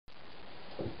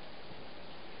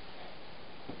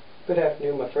Good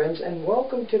afternoon, my friends, and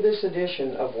welcome to this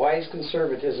edition of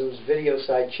WiseConservatism's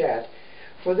Videoside Chat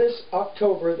for this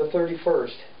October the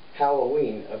 31st,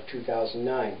 Halloween of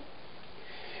 2009.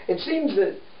 It seems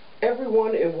that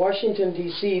everyone in Washington,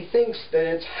 D.C. thinks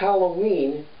that it's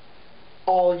Halloween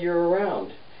all year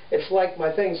round. It's like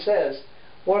my thing says,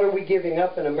 what are we giving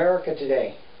up in America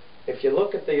today? If you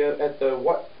look at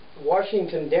the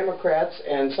Washington Democrats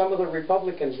and some of the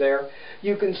Republicans there,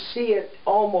 you can see it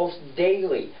almost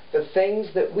daily. The things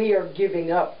that we are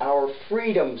giving up, our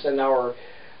freedoms and our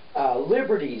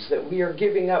liberties that we are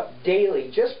giving up daily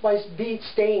just by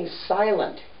staying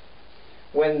silent.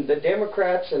 When the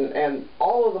Democrats and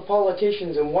all of the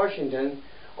politicians in Washington,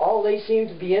 all they seem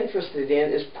to be interested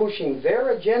in is pushing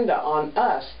their agenda on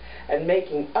us and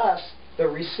making us the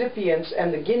recipients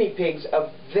and the guinea pigs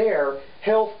of their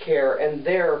health care and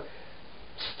their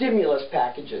stimulus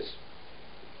packages.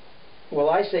 Well,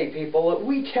 I say, people, that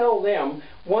we tell them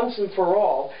once and for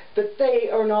all that they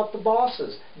are not the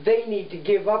bosses. They need to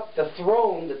give up the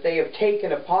throne that they have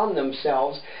taken upon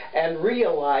themselves and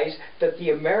realize that the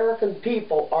American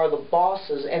people are the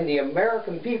bosses, and the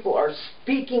American people are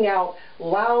speaking out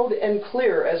loud and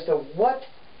clear as to what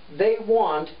they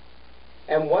want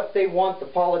and what they want the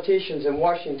politicians in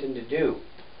Washington to do.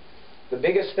 The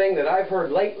biggest thing that I've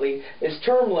heard lately is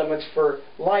term limits for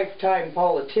lifetime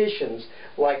politicians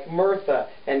like Murtha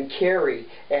and Kerry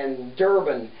and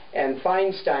Durbin and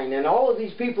Feinstein and all of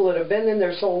these people that have been in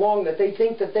there so long that they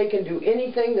think that they can do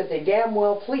anything that they damn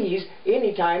well please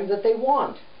anytime that they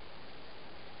want.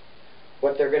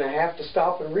 What they're going to have to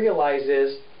stop and realize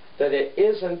is that it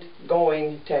isn't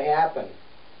going to happen.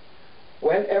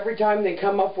 When every time they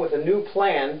come up with a new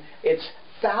plan, it's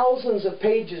thousands of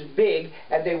pages big,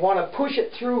 and they want to push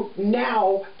it through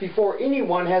now before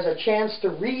anyone has a chance to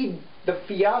read the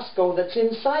fiasco that's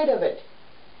inside of it.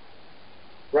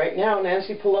 Right now,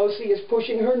 Nancy Pelosi is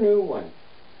pushing her new one,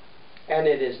 and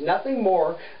it is nothing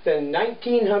more than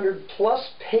 1,900 plus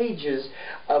pages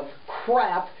of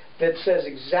crap that says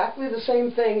exactly the same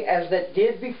thing as that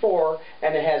did before,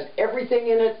 and it has everything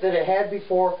in it that it had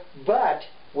before, but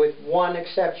with one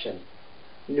exception: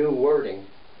 new wording.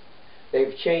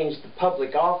 They've changed the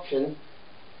public option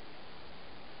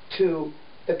to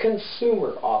the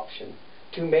consumer option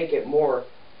to make it more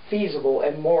feasible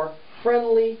and more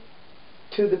friendly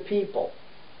to the people.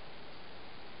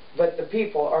 But the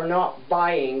people are not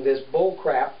buying this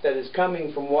bullcrap that is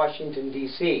coming from Washington,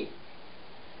 D.C.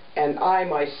 And I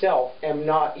myself am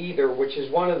not either, which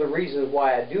is one of the reasons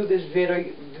why I do these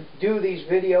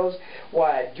videos,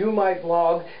 why I do my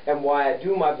blog, and why I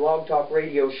do my Blog Talk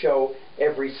Radio show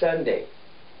every Sunday.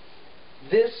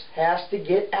 This has to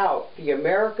get out. The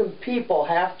American people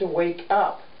have to wake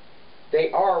up.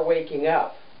 They are waking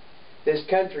up. This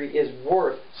country is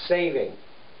worth saving,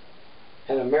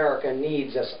 and America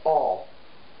needs us all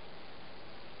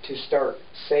to start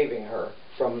saving her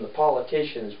from the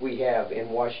politicians we have in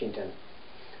Washington.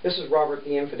 This is Robert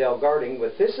the Infidel Guarding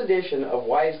with this edition of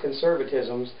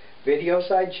WiseConservatism's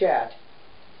Videoside Chat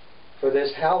for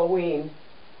this Halloween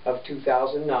of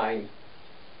 2009.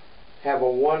 Have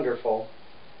a wonderful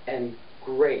and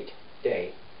great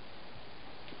day.